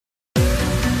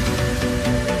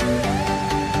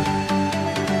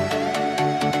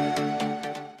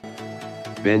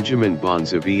Benjamin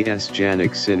Bonzi vs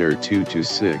Jannik Sinner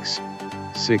 2-6,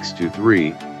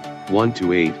 6-3,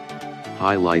 1-8,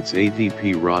 highlights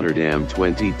ATP Rotterdam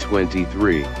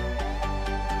 2023.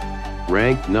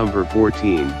 Ranked number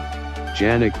 14,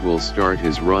 Jannik will start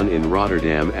his run in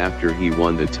Rotterdam after he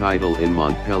won the title in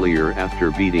Montpellier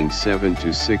after beating 7-6,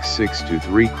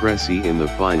 6-3 Cressy in the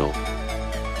final.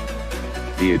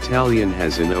 The Italian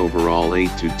has an overall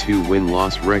 8-2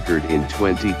 win-loss record in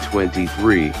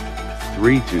 2023,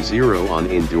 3-0 on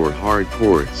indoor hard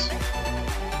courts.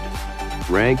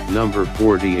 Ranked number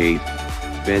 48,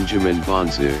 Benjamin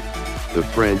Bonzi, the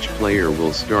French player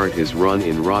will start his run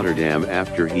in Rotterdam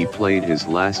after he played his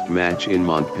last match in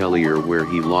Montpellier where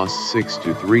he lost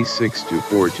 6-3,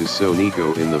 6-4 to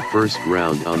Sonego in the first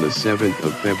round on the 7th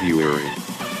of February.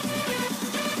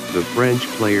 The French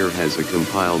player has a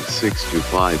compiled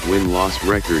 6-5 win-loss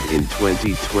record in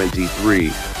 2023,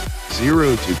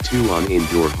 0-2 on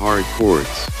indoor hard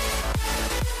courts.